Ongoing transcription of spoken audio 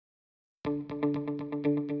Hey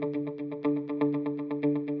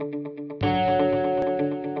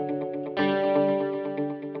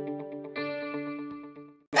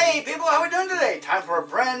people, how are we doing today? Time for a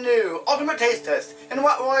brand new ultimate taste test. And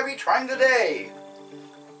what will I be trying today?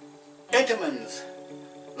 Entenmann's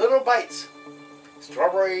Little Bites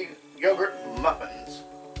Strawberry Yogurt Muffins.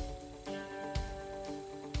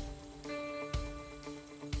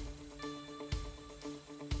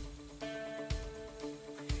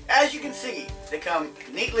 As you can see, they come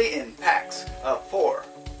neatly in packs of 4.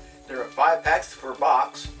 There are 5 packs per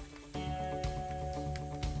box.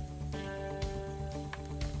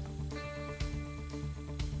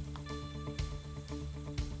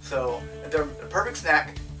 So they're the perfect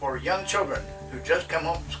snack for young children who just come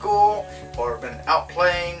home from school or have been out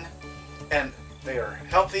playing, and they are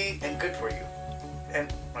healthy and good for you.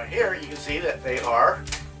 And right here you can see that they are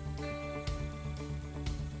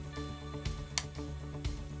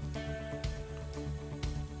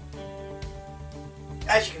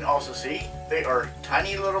as you can also see, they are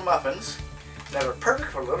tiny little muffins that are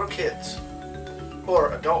perfect for little kids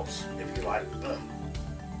or adults if you like them.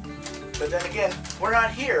 But then again, we're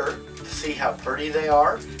not here to see how pretty they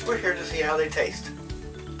are. We're here to see how they taste.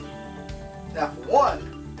 Now, for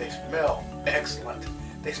one, they smell excellent.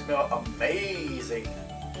 They smell amazing.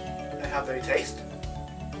 And how they taste?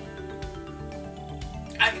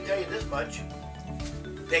 I can tell you this much.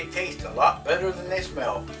 They taste a lot better than they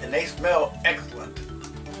smell. And they smell excellent.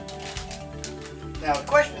 Now, the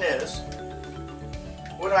question is,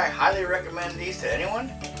 would I highly recommend these to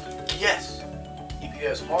anyone? Yes. If you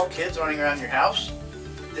have small kids running around your house,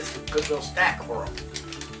 this is a good little snack for them.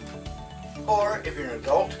 Or if you're an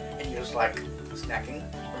adult and you just like snacking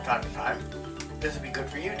from time to time, this would be good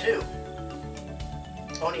for you too.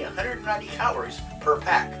 Only 190 calories per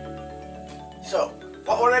pack. So,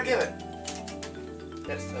 what would I give it?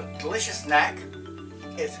 It's a delicious snack,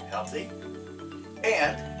 it's healthy,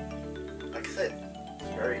 and, like I said,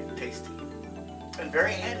 it's very tasty and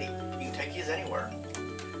very handy. You can take these anywhere.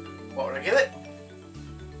 What would I give it?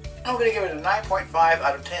 I'm going to give it a 9.5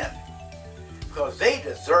 out of 10 because they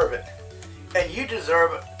deserve it, and you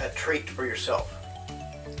deserve a treat for yourself.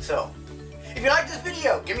 So, if you like this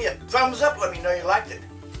video, give me a thumbs up, let me know you liked it.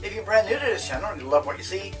 If you're brand new to this channel and you love what you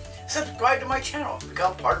see, subscribe to my channel,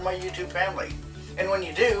 become part of my YouTube family. And when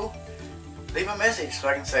you do, leave a message so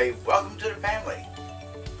I can say, welcome to the family.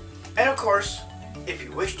 And of course, if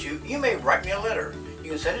you wish to, you may write me a letter.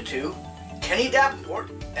 You can send it to Kenny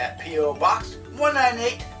Davenport at P.O. Box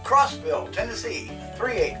 198, Crossville, Tennessee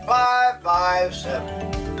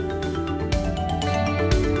 38557.